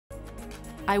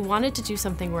I wanted to do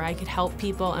something where I could help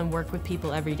people and work with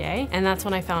people every day, and that's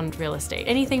when I found real estate.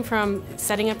 Anything from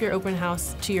setting up your open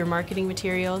house to your marketing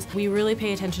materials, we really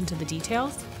pay attention to the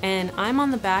details, and I'm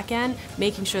on the back end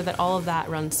making sure that all of that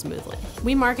runs smoothly.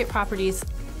 We market properties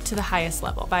to the highest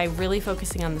level by really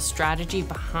focusing on the strategy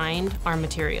behind our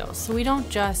materials. So we don't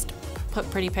just put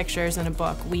pretty pictures in a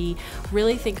book. We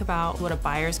really think about what a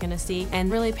buyer's gonna see and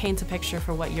really paints a picture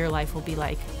for what your life will be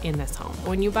like in this home.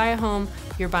 When you buy a home,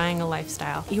 you're buying a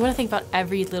lifestyle. You wanna think about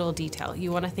every little detail.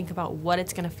 You wanna think about what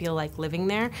it's gonna feel like living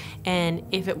there and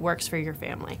if it works for your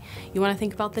family. You wanna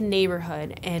think about the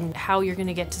neighborhood and how you're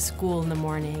gonna get to school in the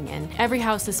morning, and every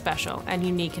house is special and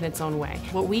unique in its own way.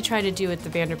 What we try to do at the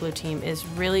Vanderblue team is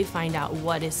really find out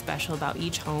what is special about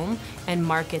each home and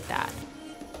market that.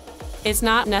 It's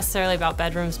not necessarily about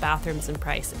bedrooms, bathrooms, and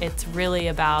price. It's really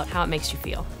about how it makes you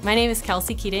feel. My name is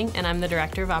Kelsey Keating, and I'm the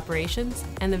Director of Operations,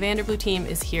 and the Vanderblue team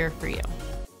is here for you.